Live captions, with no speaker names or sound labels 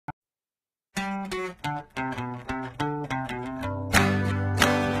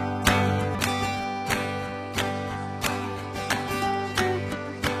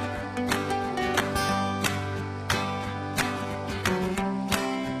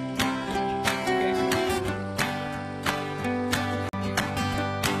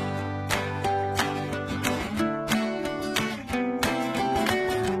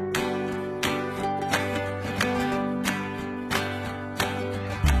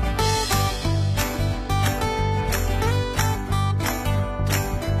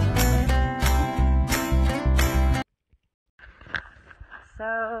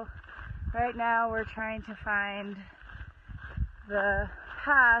So right now we're trying to find the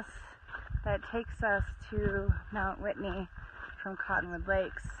pass that takes us to Mount Whitney from Cottonwood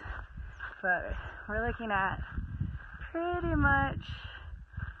Lakes, but we're looking at pretty much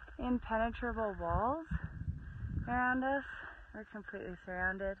impenetrable walls around us. We're completely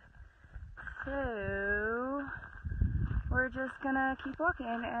surrounded, so we're just gonna keep walking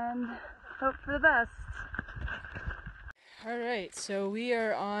and hope for the best. Alright, so we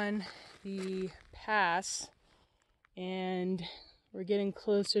are on the pass and we're getting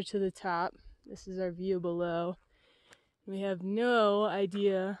closer to the top. This is our view below. We have no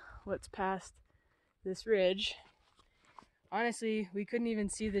idea what's past this ridge. Honestly, we couldn't even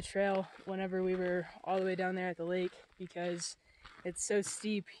see the trail whenever we were all the way down there at the lake because it's so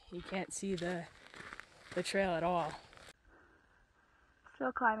steep you can't see the trail at all.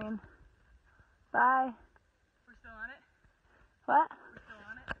 Still climbing. Bye. We're still on it? What? We're still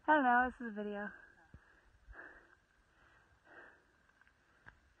on it? I don't know, this is a video.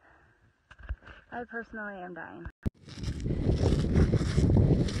 I personally am dying.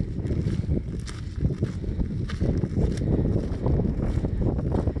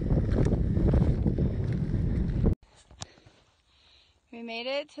 We made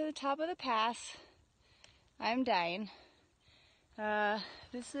it to the top of the pass. I'm dying.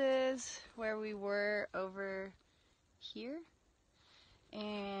 This is where we were over here.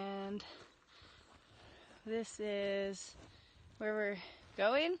 And this is where we're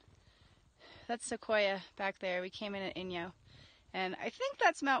going. That's Sequoia back there. We came in at Inyo. And I think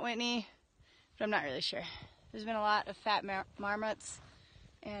that's Mount Whitney, but I'm not really sure. There's been a lot of fat marmots,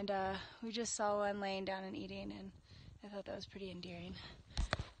 and we just saw one laying down and eating, and I thought that was pretty endearing.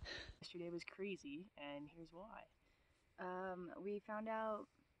 Yesterday was crazy, and here's why. We found out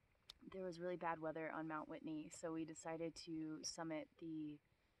there was really bad weather on Mount Whitney, so we decided to summit the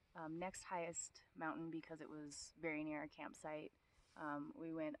next highest mountain because it was very near our campsite.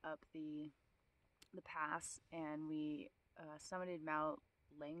 We went up the pass and we summited Mount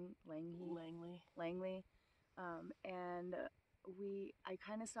Langley, and I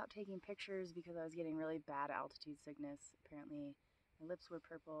kind of stopped taking pictures because I was getting really bad altitude sickness. Apparently my lips were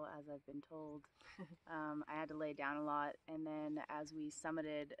purple, as I've been told. I had to lay down a lot, and then as we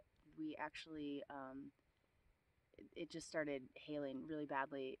summited, we actually it just started hailing really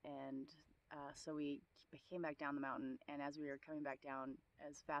badly, and so we came back down the mountain, and as we were coming back down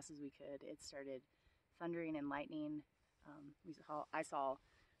as fast as we could, it started thundering and lightning. I saw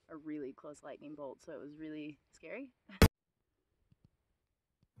a really close lightning bolt, so it was really scary.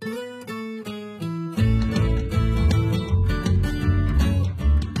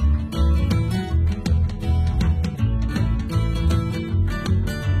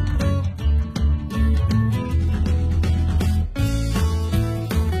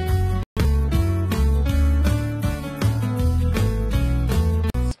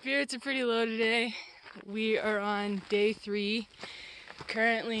 Spirits are pretty low today. We are on day 3,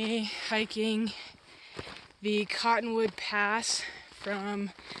 currently hiking the Cottonwood Pass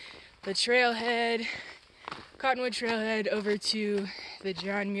from the trailhead, Cottonwood Trailhead, over to the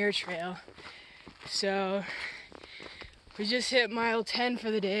John Muir Trail. So we just hit mile 10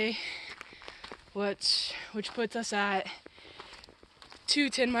 for the day, which puts us at 2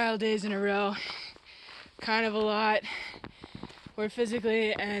 10-mile days in a row. Kind of a lot. We're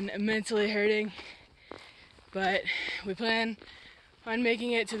physically and mentally hurting, but we plan on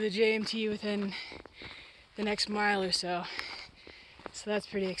making it to the JMT within the next mile or so. So that's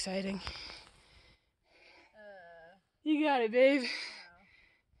pretty exciting. You got it, babe.